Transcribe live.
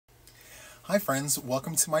Hi friends,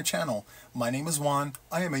 welcome to my channel. My name is Juan.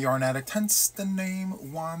 I am a yarn addict, hence the name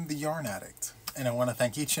Juan the Yarn Addict. And I want to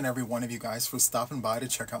thank each and every one of you guys for stopping by to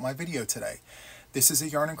check out my video today. This is a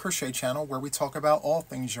yarn and crochet channel where we talk about all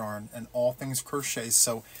things yarn and all things crochet.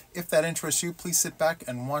 So if that interests you, please sit back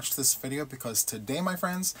and watch this video because today, my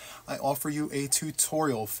friends, I offer you a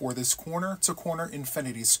tutorial for this corner to corner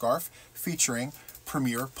infinity scarf featuring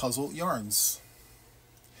Premier Puzzle yarns.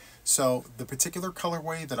 So the particular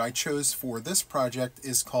colorway that I chose for this project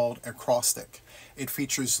is called Acrostic. It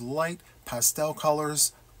features light pastel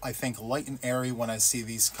colors. I think light and airy when I see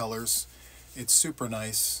these colors. It's super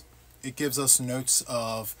nice. It gives us notes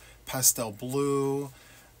of pastel blue,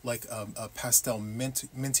 like a pastel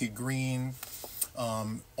minty green.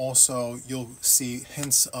 Also, you'll see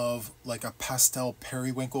hints of like a pastel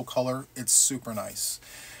periwinkle color. It's super nice.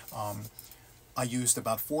 I used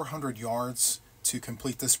about 400 yards to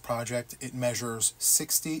complete this project. It measures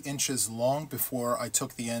 60 inches long before I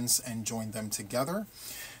took the ends and joined them together.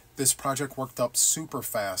 This project worked up super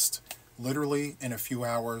fast. Literally in a few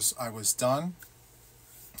hours I was done.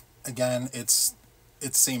 Again, it's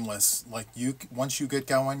seamless. Like once you get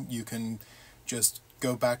going, you can just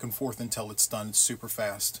go back and forth until it's done. It's super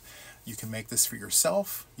fast. You can make this for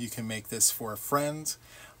yourself. You can make this for a friend.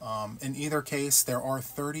 In either case, there are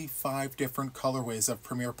 35 different colorways of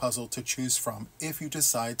Premier Puzzle to choose from if you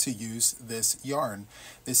decide to use this yarn.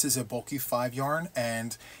 This is a bulky 5 yarn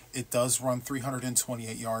and it does run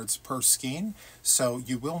 328 yards per skein, so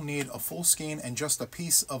you will need a full skein and just a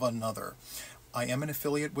piece of another. I am an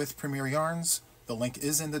affiliate with Premier Yarns. The link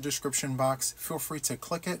is in the description box. Feel free to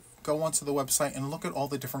click it, go onto the website, and look at all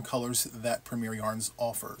the different colors that Premier Yarns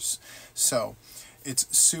offers. So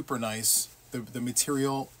it's super nice. The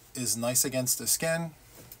material is nice against the skin.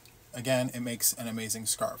 Again, it makes an amazing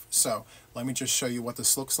scarf. So let me just show you what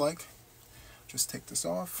this looks like. Just take this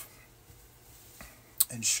off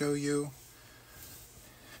and show you.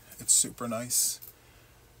 It's super nice.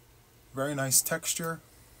 Very nice texture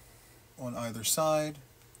on either side.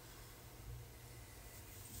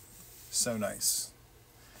 So nice.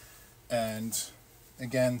 And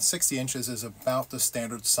again, 60 inches is about the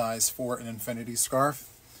standard size for an infinity scarf.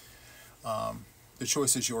 The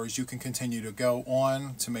choice is yours. You can continue to go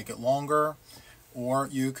on to make it longer, or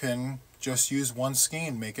you can just use one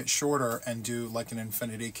skein, make it shorter, and do like an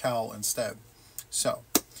infinity cowl instead. So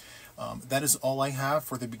that is all I have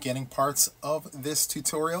for the beginning parts of this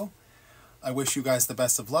tutorial. I wish you guys the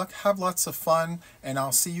best of luck, have lots of fun, and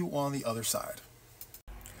I'll see you on the other side.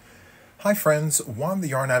 Hi friends, Juan the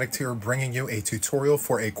Yarn Addict here, bringing you a tutorial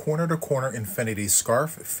for a corner-to-corner infinity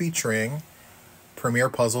scarf featuring Premier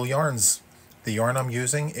Puzzle yarns. The yarn I'm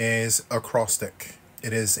using is Acrostic.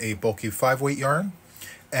 It is a bulky 5-weight yarn,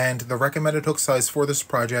 and the recommended hook size for this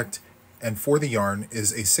project and for the yarn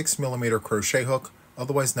is a 6mm crochet hook,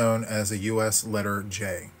 otherwise known as a US letter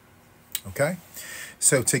J. Okay?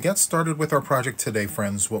 So to get started with our project today,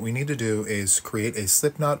 friends, what we need to do is create a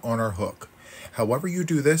slip knot on our hook. However you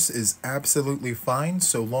do this is absolutely fine,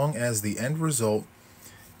 so long as the end result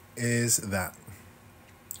is that.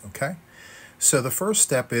 Okay? So the first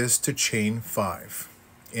step is to chain 5.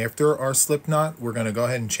 After our slip knot, we're going to go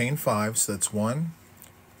ahead and chain 5. So that's 1,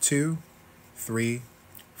 2, 3,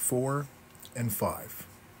 4, and 5.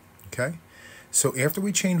 Okay? So after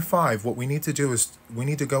we chain 5, what we need to do is we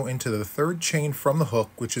need to go into the third chain from the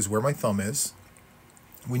hook, which is where my thumb is.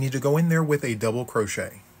 We need to go in there with a double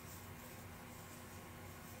crochet.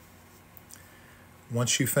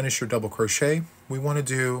 Once you finish your double crochet, we want to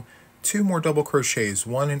do 2 more double crochets,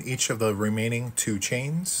 1 in each of the remaining 2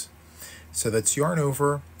 chains. So that's yarn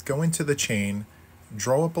over, go into the chain,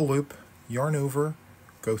 draw up a loop, yarn over,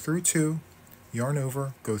 go through 2, yarn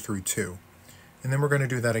over, go through 2. And then we're going to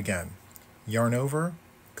do that again. Yarn over,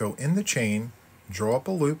 go in the chain, draw up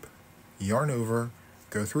a loop, yarn over,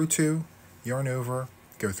 go through 2, yarn over,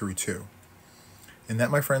 go through 2. And that,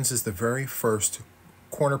 my friends, is the very first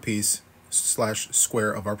corner piece /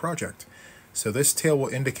 square of our project. So this tail will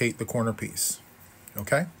indicate the corner piece.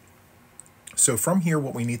 Okay? So from here,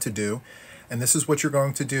 what we need to do, and this is what you're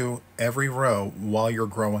going to do every row while you're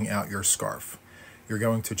growing out your scarf. You're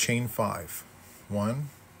going to chain 5. 1,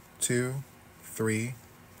 2, 3,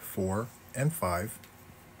 4, and 5.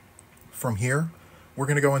 From here, we're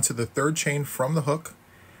going to go into the third chain from the hook.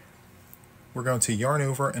 We're going to yarn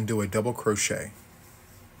over and do a double crochet.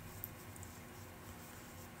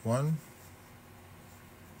 1,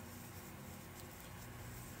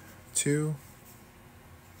 2,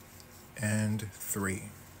 and 3.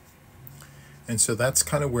 And so that's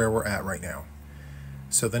kind of where we're at right now.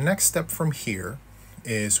 So the next step from here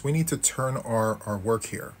is we need to turn our work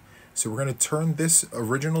here. So we're going to turn this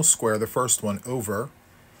original square, the first one, over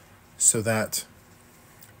so that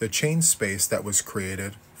the chain space that was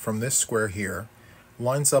created from this square here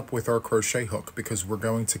lines up with our crochet hook, because we're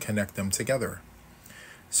going to connect them together.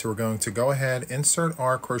 So we're going to go ahead, insert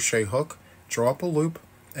our crochet hook, draw up a loop,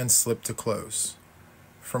 and slip to close.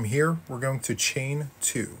 From here, we're going to chain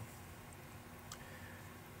 2.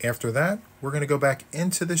 After that, we're going to go back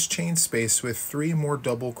into this chain space with 3 more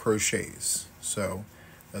double crochets. So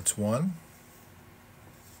that's 1,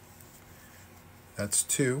 that's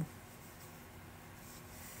 2,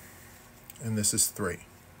 and this is 3.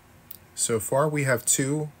 So far we have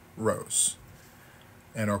 2 rows,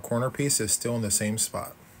 and our corner piece is still in the same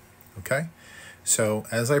spot. Okay, so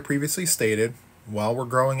as I previously stated, while we're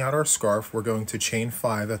growing out our scarf, we're going to chain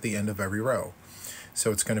 5 at the end of every row.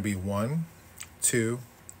 So it's going to be 1, 2,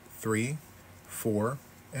 3, 4,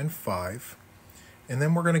 and 5. And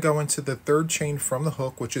then we're going to go into the third chain from the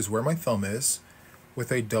hook, which is where my thumb is,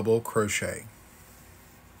 with a double crochet.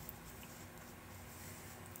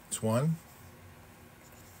 It's 1,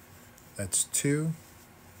 that's 2,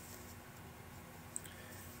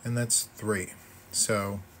 and that's 3.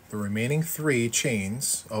 So the remaining 3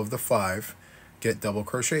 chains of the 5 get double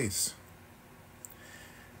crochets.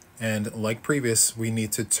 And like previous, we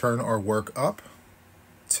need to turn our work up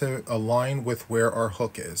to align with where our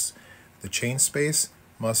hook is. The chain space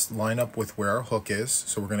must line up with where our hook is.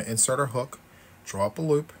 So we're going to insert our hook, draw up a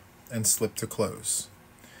loop, and slip to close.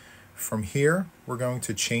 From here, we're going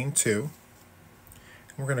to chain 2.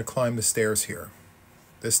 And we're going to climb the stairs here.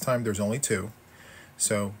 This time there's only 2.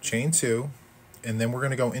 So chain 2, and then we're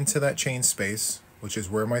going to go into that chain space, which is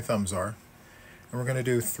where my thumbs are, and we're going to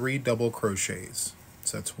do 3 double crochets.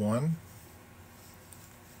 So that's 1,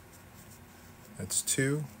 that's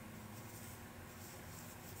 2,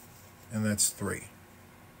 and that's 3.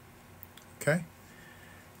 Okay?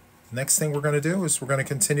 Next thing we're going to do is we're going to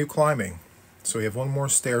continue climbing. So we have 1 more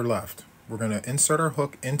stair left. We're going to insert our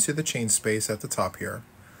hook into the chain space at the top here,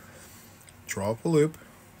 draw up a loop,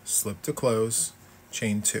 slip to close,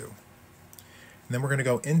 chain 2. And then we're going to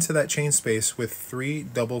go into that chain space with 3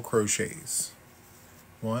 double crochets.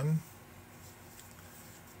 1,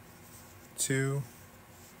 2,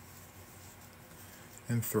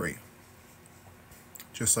 and 3.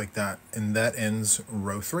 Just like that. And that ends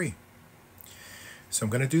row 3. So I'm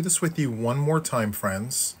going to do this with you one more time,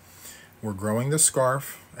 friends. We're growing the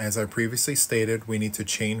scarf. As I previously stated, we need to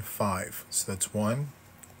chain 5. So that's 1,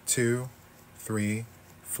 2, 3,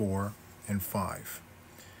 4, and 5.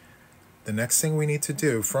 The next thing we need to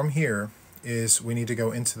do from here is we need to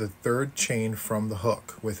go into the third chain from the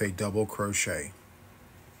hook with a double crochet.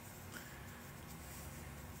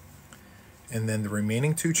 And then the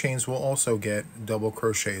remaining 2 chains will also get double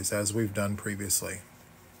crochets as we've done previously.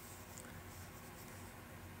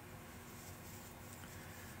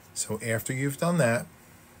 So after you've done that,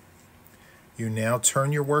 you now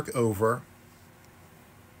turn your work over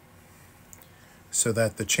so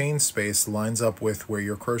that the chain space lines up with where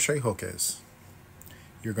your crochet hook is.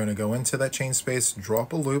 You're going to go into that chain space, draw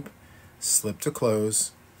up a loop, slip to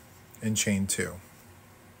close, and chain 2.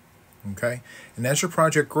 Okay? And as your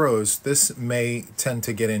project grows, this may tend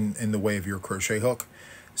to get in the way of your crochet hook.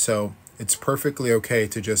 So it's perfectly okay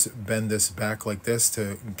to just bend this back like this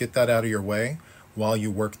to get that out of your way while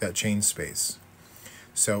you work that chain space.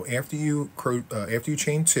 So after you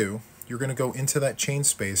chain 2, you're going to go into that chain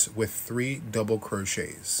space with 3 double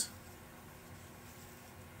crochets.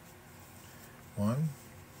 1,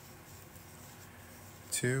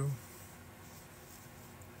 2,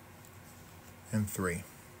 and 3. And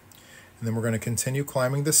then we're going to continue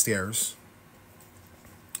climbing the stairs.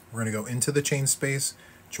 We're going to go into the chain space,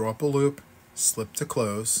 draw up a loop, slip to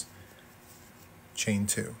close, chain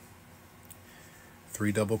 2.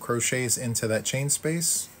 3 double crochets into that chain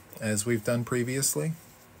space, as we've done previously.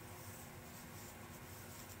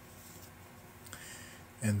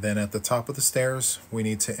 And then at the top of the stairs, we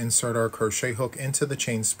need to insert our crochet hook into the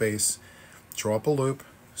chain space, draw up a loop,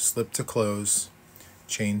 slip to close,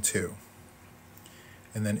 chain 2.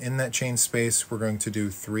 And then in that chain space, we're going to do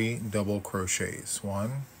 3 double crochets.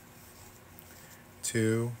 1,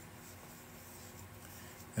 2,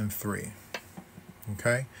 and 3.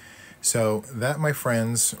 Okay? So that, my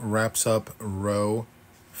friends, wraps up row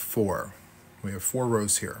 4. We have 4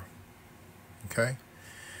 rows here. Okay?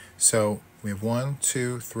 So we have 1,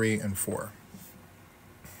 2, 3, and 4.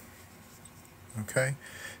 Okay?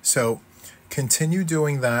 So continue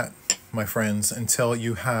doing that, my friends, until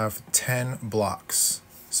you have 10 blocks.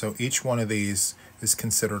 So each one of these is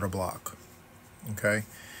considered a block. Okay?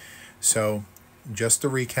 So just to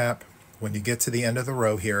recap, when you get to the end of the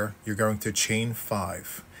row here, you're going to chain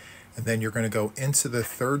 5. and then you're going to go into the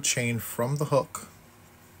third chain from the hook.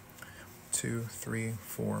 2, 3,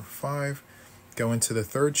 4, 5. Go into the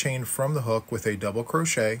third chain from the hook with a double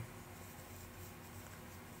crochet,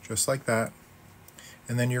 just like that.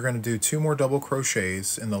 And then you're going to do 2 more double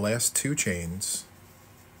crochets in the last 2 chains.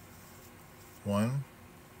 1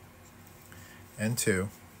 and 2.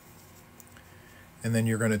 And then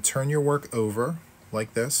you're going to turn your work over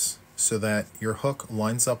like this so that your hook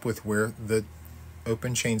lines up with where the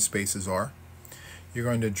open chain spaces are. You're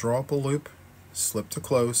going to draw up a loop, slip to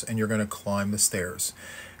close, and you're going to climb the stairs.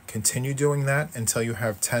 Continue doing that until you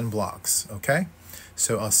have 10 blocks, okay?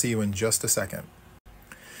 So I'll see you in just a second.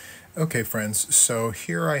 Okay, friends, so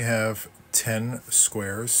here I have 10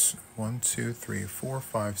 squares. 1, 2, 3, 4,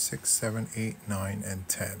 5, 6, 7, 8, 9, and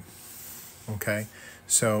 10. Okay,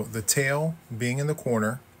 so the tail being in the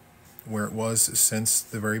corner where it was since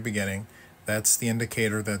the very beginning, that's the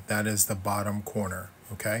indicator that that is the bottom corner,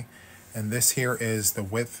 okay? And this here is the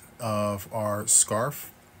width of our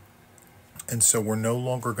scarf. And so we're no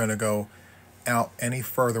longer going to go out any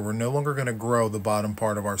further. We're no longer going to grow the bottom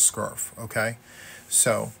part of our scarf, okay?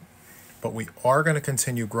 So, but we are going to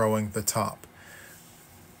continue growing the top.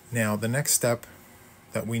 Now, the next step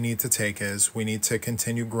that we need to take is we need to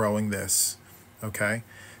continue growing this, okay?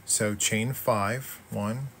 So chain 5,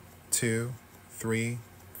 1, 2, 3,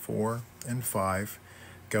 4, and 5.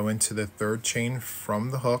 Go into the third chain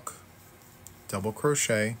from the hook, double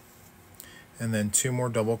crochet, and then 2 more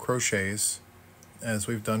double crochets as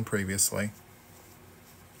we've done previously.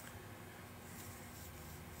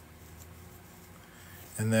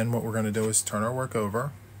 And then what we're going to do is turn our work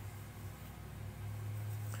over,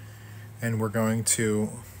 and we're going to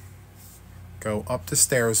go up the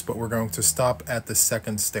stairs, but we're going to stop at the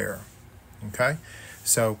second stair, okay?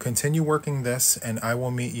 So continue working this, and I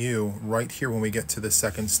will meet you right here when we get to the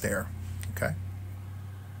second stair, okay?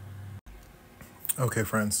 Okay,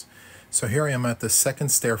 friends, so here I am at the second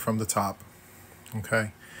stair from the top,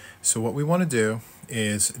 okay? So what we want to do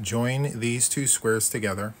is join these 2 squares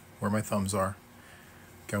together where my thumbs are.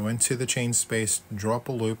 Go into the chain space, draw up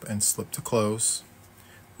a loop, and slip to close.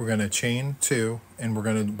 We're going to chain 2, and we're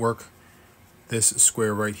going to work this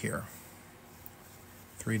square right here.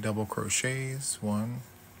 3 double crochets, 1,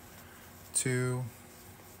 2,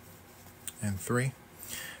 and 3.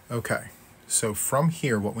 Okay, so from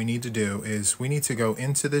here what we need to do is we need to go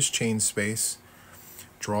into this chain space,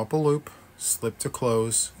 draw up a loop, slip to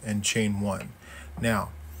close, and chain 1.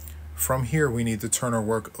 Now, from here we need to turn our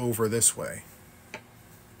work over this way.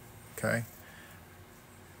 Okay,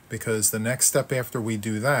 because the next step after we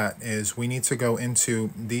do that is we need to go into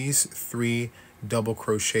these 3 double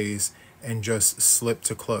crochets and just slip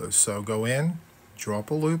to close. So go in, draw up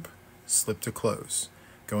a loop, slip to close.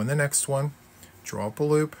 Go in the next one, draw up a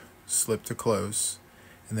loop, slip to close,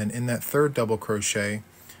 and then in that third double crochet,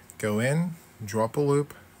 go in, draw up a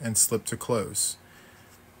loop, and slip to close.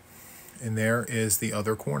 And there is the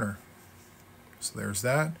other corner. So there's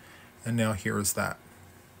that, and now here is that.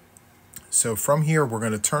 So from here, we're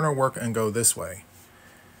going to turn our work and go this way.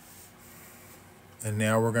 And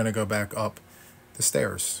now we're going to go back up the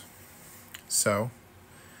stairs. So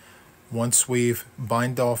once we've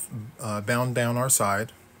bound down our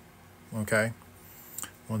side, okay,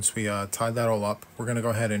 once we tie that all up, we're going to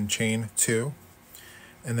go ahead and chain 2.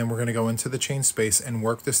 And then we're going to go into the chain space and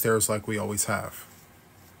work the stairs like we always have.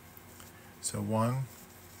 So 1,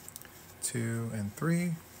 2, and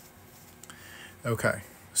 3. Okay,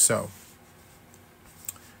 so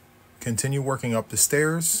continue working up the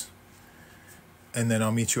stairs, and then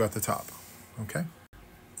I'll meet you at the top, okay?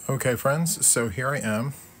 Okay, friends, so here I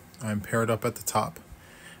am. I'm paired up at the top.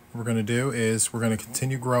 What we're going to do is we're going to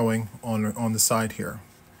continue growing on the side here.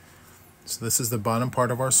 So this is the bottom part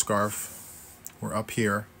of our scarf. We're up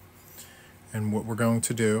here, and what we're going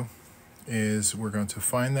to do is we're going to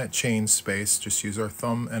find that chain space. Just use our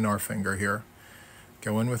thumb and our finger here.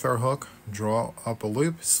 Go in with our hook, draw up a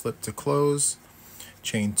loop, slip to close,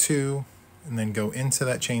 chain 2, and then go into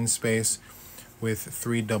that chain space with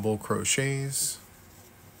 3 double crochets.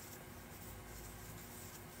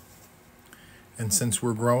 And since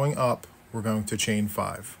we're growing up, we're going to chain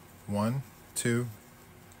 5. 1, 2,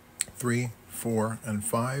 3, 4, and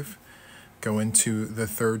 5. Go into the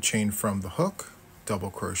third chain from the hook, double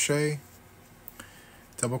crochet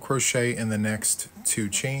in the next 2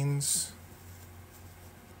 chains,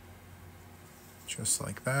 just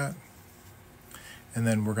like that. And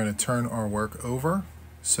then we're going to turn our work over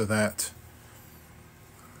so that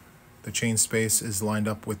the chain space is lined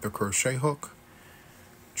up with the crochet hook.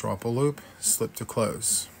 Draw up a loop, slip to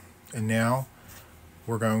close. And now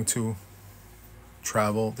we're going to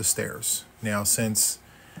travel the stairs. Now, since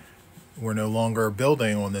we're no longer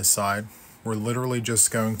building on this side. We're literally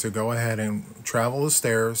just going to go ahead and travel the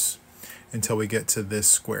stairs until we get to this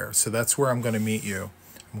square. So that's where I'm going to meet you.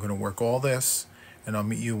 I'm going to work all this, and I'll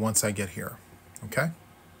meet you once I get here. Okay?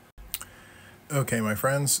 Okay, my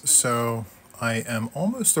friends, so I am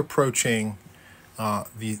almost approaching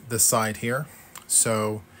the side here.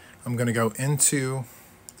 So I'm going to go into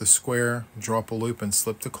the square, drop a loop, and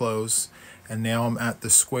slip to close. And now I'm at the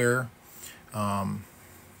square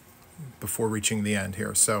before reaching the end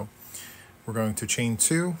here. So we're going to chain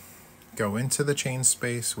 2, go into the chain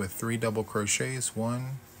space with 3 double crochets,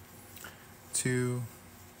 1, 2,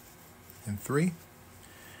 and 3.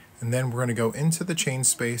 And then we're going to go into the chain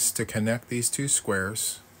space to connect these 2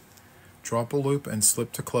 squares, drop a loop and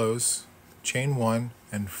slip to close, chain 1,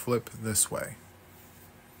 and flip this way.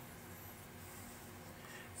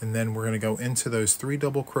 And then we're going to go into those 3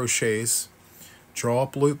 double crochets, draw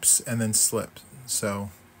up loops, and then slip. So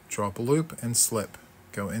drop a loop and slip.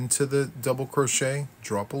 Go into the double crochet,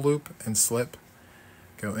 drop a loop, and slip.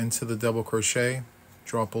 Go into the double crochet,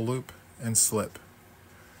 drop a loop, and slip.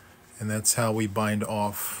 And that's how we bind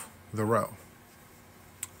off the row.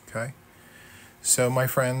 Okay? So my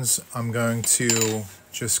friends, I'm going to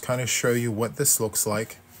just kind of show you what this looks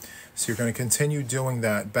like. So you're going to continue doing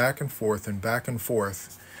that back and forth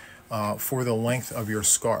for the length of your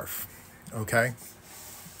scarf. Okay?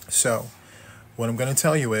 So what I'm going to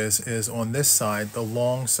tell you is on this side, the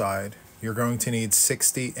long side, you're going to need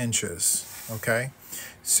 60 inches. Okay?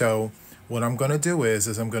 So what I'm going to do is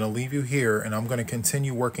I'm going to leave you here, and I'm going to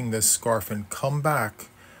continue working this scarf and come back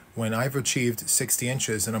when I've achieved 60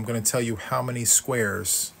 inches, and I'm going to tell you how many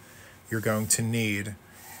squares you're going to need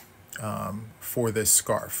for this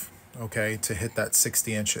scarf, okay, to hit that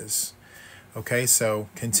 60 inches. Okay, so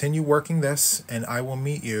continue working this, and I will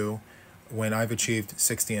meet you when I've achieved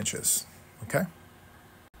 60 inches. Okay?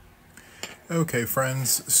 Okay,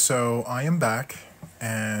 friends, so I am back,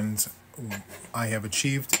 and I have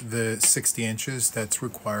achieved the 60 inches that's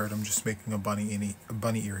required. I'm just making a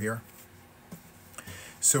bunny ear here.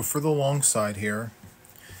 So for the long side here,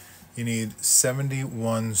 you need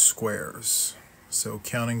 71 squares. So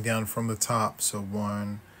counting down from the top, so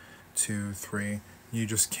 1, 2, 3. You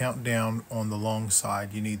just count down on the long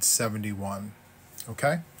side, you need 71.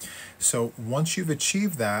 Okay? So once you've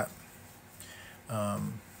achieved that,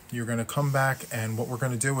 you're going to come back, and what we're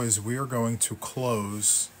going to do is we are going to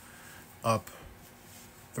close up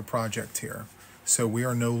the project here. So we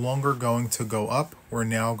are no longer going to go up, we're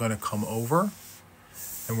now going to come over,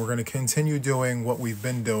 and we're going to continue doing what we've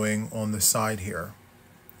been doing on the side here,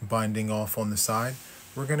 binding off on the side.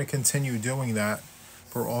 We're going to continue doing that.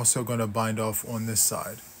 We're also going to bind off on this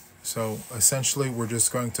side. So essentially we're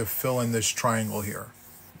just going to fill in this triangle here.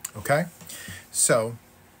 Okay? So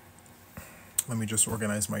let me just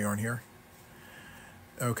organize my yarn here.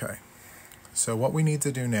 Okay. So what we need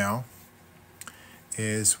to do now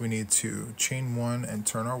is we need to chain 1 and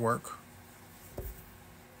turn our work.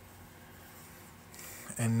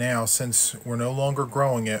 And now, since we're no longer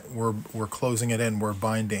growing it, we're closing it in, we're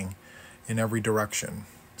binding in every direction.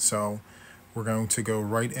 So we're going to go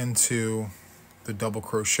right into the double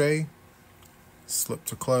crochet, slip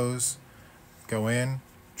to close, go in,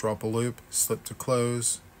 drop a loop, slip to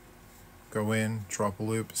close, go in, drop a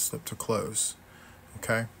loop, slip to close.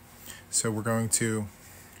 Okay? So we're going to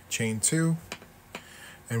chain 2,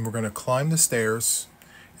 and we're going to climb the stairs,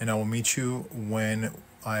 and I will meet you when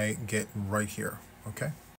I get right here.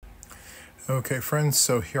 Okay? Okay, friends,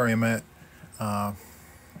 so here I am at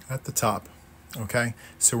the top. Okay?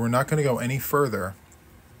 So we're not going to go any further.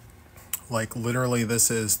 Like, literally,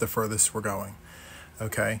 this is the furthest we're going.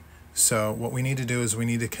 Okay? So what we need to do is we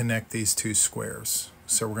need to connect these 2 squares.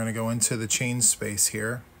 So we're going to go into the chain space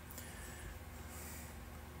here,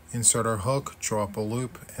 insert our hook, drop a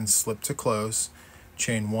loop, and slip to close,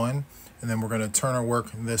 chain 1, and then we're going to turn our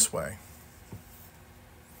work this way.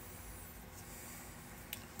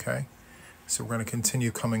 Okay, so we're going to continue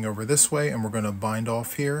coming over this way, and we're going to bind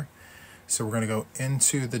off here. So we're going to go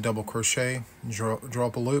into the double crochet,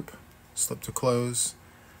 drop a loop, slip to close,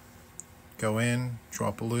 go in,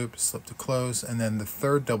 drop a loop, slip to close, and then the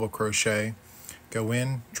 3rd double crochet, go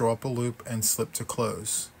in, drop a loop, and slip to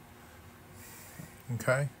close.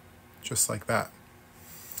 Okay, just like that.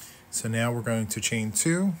 So now we're going to chain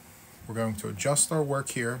 2, we're going to adjust our work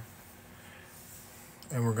here,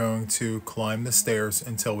 and we're going to climb the stairs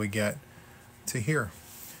until we get to here.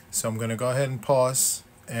 So I'm going to go ahead and pause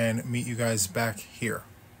and meet you guys back here.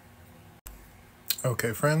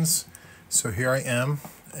 Okay, friends, so here I am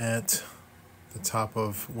at the top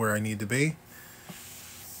of where I need to be.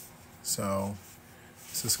 So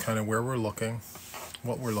this is kind of where we're looking.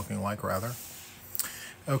 what we're looking like rather.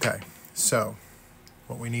 Okay, so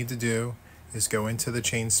what we need to do is go into the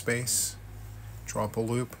chain space, drop a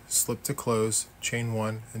loop, slip to close, chain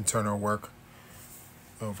 1, and turn our work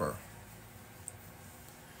over.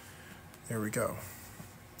 There we go.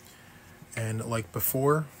 And like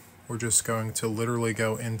before, we're just going to literally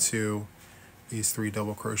go into these 3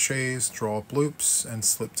 double crochets, draw up loops, and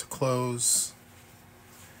slip to close,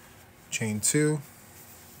 chain 2,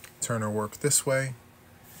 turn our work this way,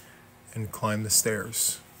 and climb the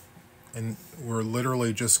stairs. And we're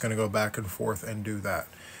literally just going to go back and forth and do that.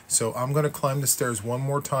 So I'm going to climb the stairs one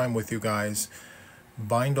more time with you guys,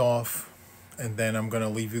 bind off, and then I'm going to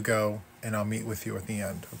leave you go, and I'll meet with you at the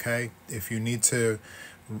end, okay? If you need to,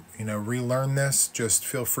 relearn this, just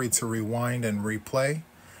feel free to rewind and replay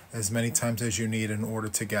as many times as you need in order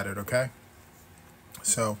to get it, okay?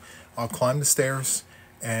 So I'll climb the stairs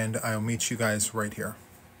and I'll meet you guys right here.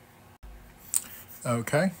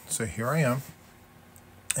 Okay, so here I am.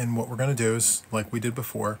 And what we're going to do is, like we did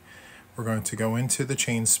before, we're going to go into the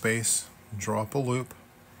chain space, draw up a loop,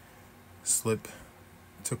 slip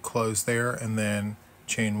to close there, and then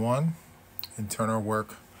chain 1 and turn our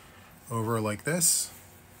work over like this.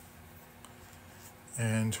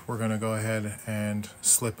 And we're going to go ahead and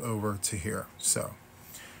slip over to here. So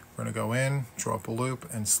we're going to go in, draw up a loop,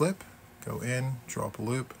 and slip, go in, draw up a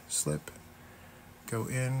loop, slip, go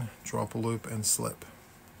in, draw up a loop, and slip.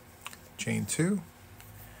 Chain 2,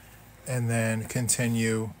 and then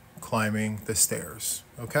continue climbing the stairs.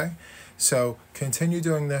 Okay, so continue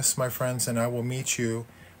doing this, my friends, and I will meet you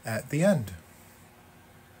at the end.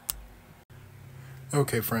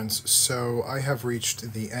 Okay, friends, so I have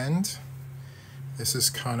reached the end. This is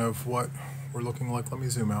kind of what we're looking like. Let me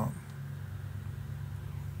zoom out.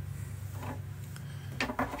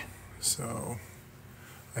 So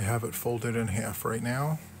I have it folded in half right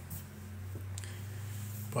now,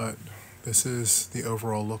 but this is the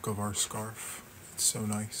overall look of our scarf. It's so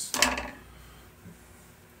nice.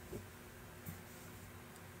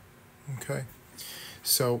 Okay,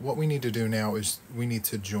 so what we need to do now is we need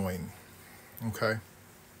to join. Okay,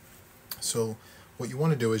 so what you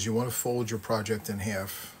want to do is you want to fold your project in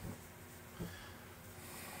half.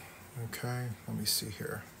 Okay, let me see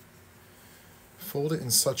here. Fold it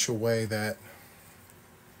in such a way that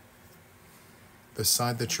the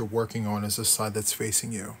side that you're working on is the side that's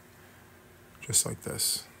facing you. Just like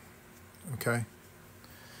this. Okay?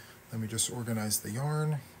 Let me just organize the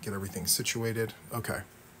yarn, get everything situated. Okay.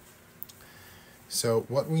 So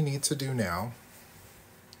what we need to do now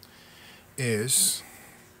is,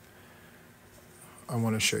 I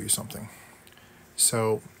want to show you something.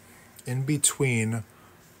 So in between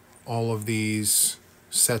all of these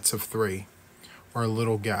sets of 3 are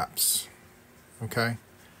little gaps. Okay?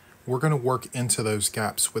 We're going to work into those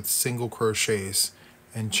gaps with single crochets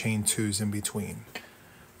and chain 2s in between.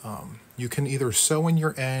 You can either sew in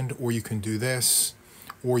your end, or you can do this,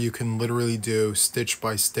 or you can literally do stitch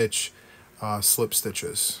by stitch slip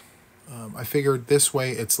stitches. I figured this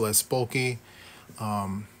way it's less bulky,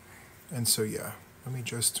 and so yeah, let me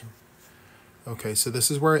just, okay, so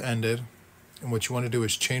this is where it ended, and what you want to do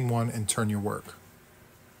is chain 1 and turn your work.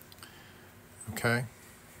 Okay,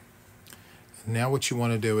 and now what you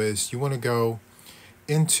want to do is you want to go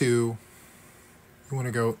into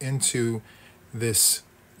this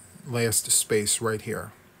last space right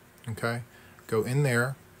here. Okay, go in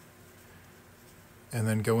there and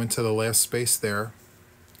then go into the last space there,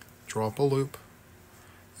 draw up a loop,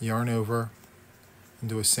 yarn over, and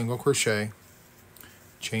do a single crochet,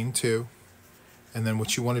 chain 2, and then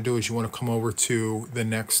what you want to do is you want to come over to the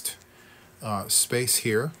next space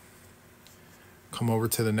here, come over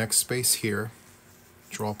to the next space here,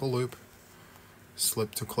 draw up a loop,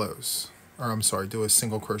 slip to close, or I'm sorry, do a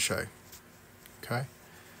single crochet. Okay,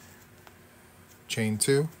 chain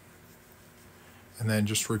 2, and then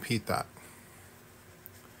just repeat that.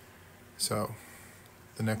 So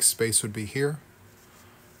the next space would be here,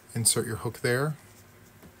 insert your hook there,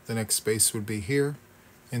 the next space would be here,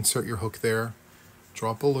 insert your hook there,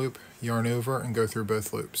 drop a loop, yarn over, and go through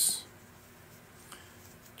both loops.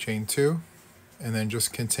 Chain 2, and then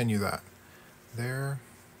just continue that. There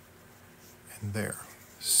and there.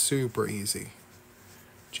 Super easy.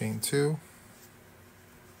 Chain 2,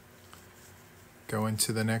 go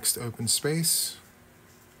into the next open space.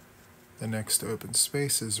 The next open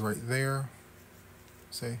space is right there.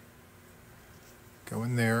 See? Go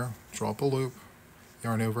in there, drop a loop,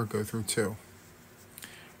 yarn over, go through 2.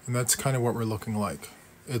 And that's kind of what we're looking like.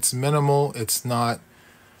 It's minimal, it's not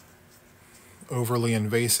overly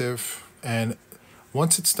invasive, and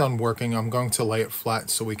Once it's done working, I'm going to lay it flat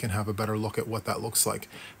so we can have a better look at what that looks like.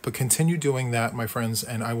 But continue doing that, my friends,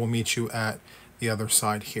 and I will meet you at the other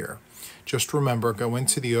side here. Just remember, go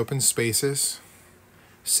into the open spaces,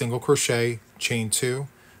 single crochet, chain 2,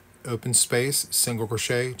 open space, single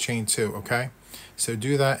crochet, chain 2, okay? So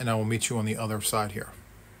do that and I will meet you on the other side here.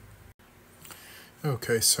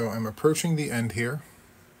 Okay, so I'm approaching the end here.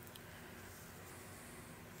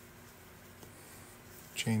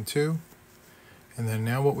 Chain 2, and then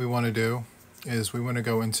now what we want to do is we want to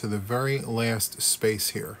go into the very last space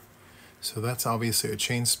here. So that's obviously a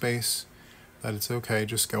chain space. That it's okay,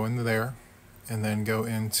 just go into there and then go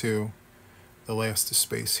into the last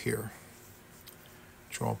space here.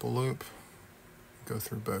 Draw up a loop, go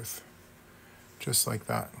through both, just like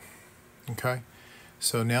that. Okay,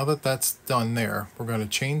 so now that that's done there, we're going to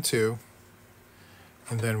chain 2,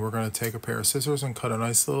 and then we're going to take a pair of scissors and cut a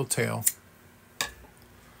nice little tail.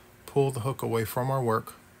 Pull the hook away from our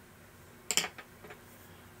work,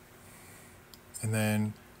 and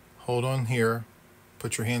then hold on here,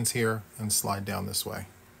 put your hands here, and slide down this way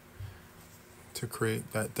to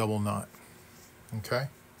create that double knot. Okay?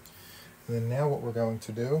 And then now what we're going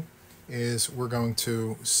to do is we're going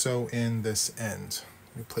to sew in this end.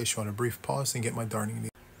 Let me place you on a brief pause and get my darning needle.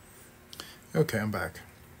 Okay, I'm back.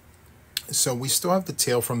 So we still have the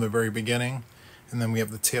tail from the very beginning, and then we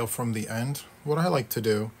have the tail from the end. What I like to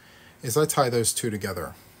do is I tie those two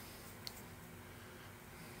together.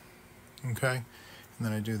 Okay? And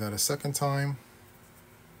then I do that a second time.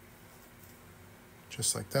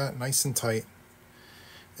 Just like that, nice and tight.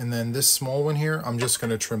 And then this small one here, I'm just going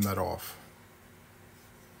to trim that off.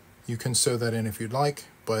 You can sew that in if you'd like,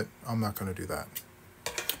 but I'm not going to do that.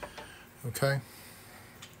 Okay?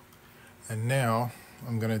 And now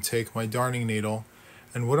I'm going to take my darning needle,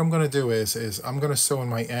 and what I'm going to do is I'm going to sew in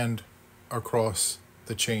my end across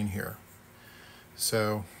the chain here.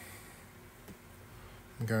 So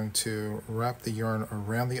I'm going to wrap the yarn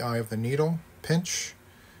around the eye of the needle, pinch,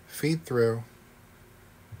 feed through,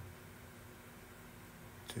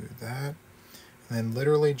 do that, and then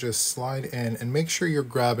literally just slide in, and make sure you're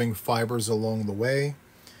grabbing fibers along the way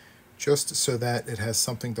just so that it has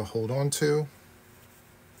something to hold on to.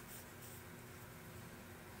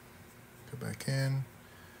 Go back in,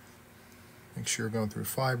 make sure you're going through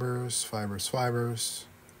fibers, fibers, fibers,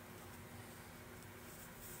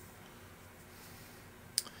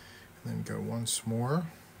 and then go once more,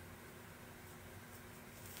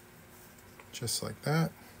 just like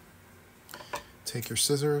that. Take your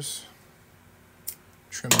scissors,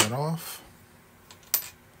 trim that off,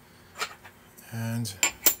 and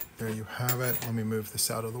there you have it. Let me move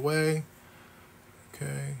this out of the way.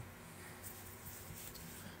 Okay.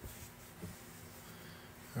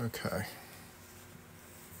 Okay.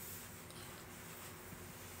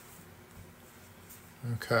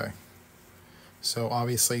 Okay. So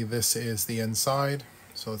obviously this is the inside.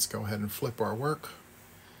 So let's go ahead and flip our work.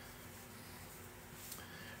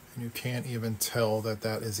 And you can't even tell that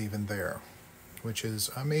that is even there, which is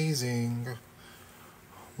amazing.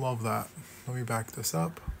 Love that. Let me back this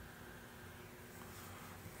up.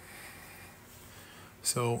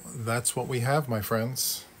 So that's what we have, my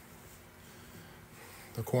friends.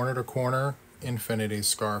 The corner to corner infinity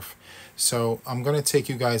scarf. So I'm going to take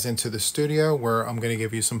you guys into the studio where I'm going to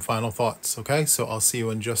give you some final thoughts. Okay, so I'll see you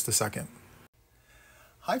in just a second.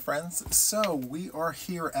 Hi friends, so we are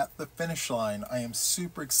here at the finish line. I am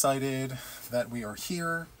super excited that we are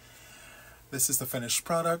here. This is the finished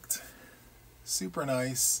product. Super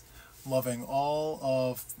nice. Loving all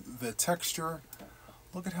of the texture.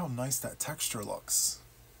 Look at how nice that texture looks.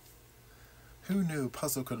 Who knew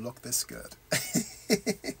puzzle could look this good?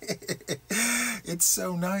 It's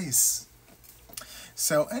so nice.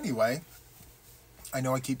 So anyway, I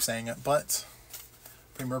know I keep saying it, but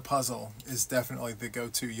PennMart Puzzle is definitely the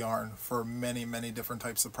go-to yarn for many, many different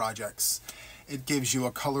types of projects. It gives you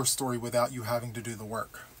a color story without you having to do the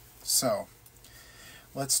work. So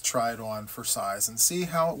let's try it on for size and see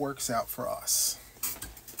how it works out for us.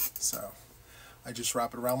 So I just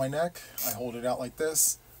wrap it around my neck, I hold it out like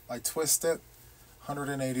this, I twist it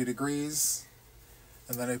 180 degrees,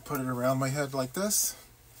 and then I put it around my head like this,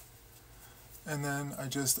 and then I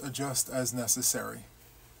just adjust as necessary.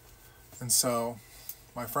 And so,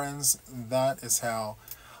 my friends, that is how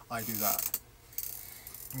I do that.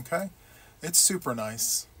 Okay? It's super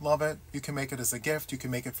nice. Love it. You can make it as a gift. You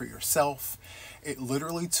can make it for yourself. It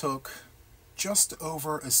literally took just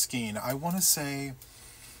over a skein. I want to say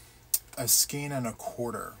a skein and a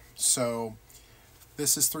quarter. So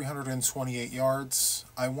this is 328 yards.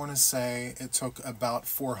 I want to say it took about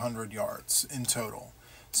 400 yards in total.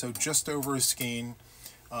 So just over a skein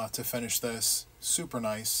to finish this. Super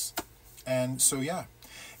nice. And so yeah,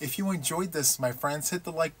 if you enjoyed this, my friends, hit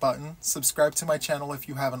the like button, subscribe to my channel if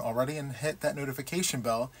you haven't already, and hit that notification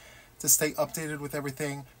bell to stay updated with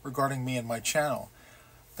everything regarding me and my channel.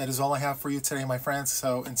 That is all I have for you today, my friends.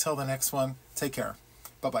 So until the next one, take care.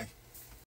 Bye-bye.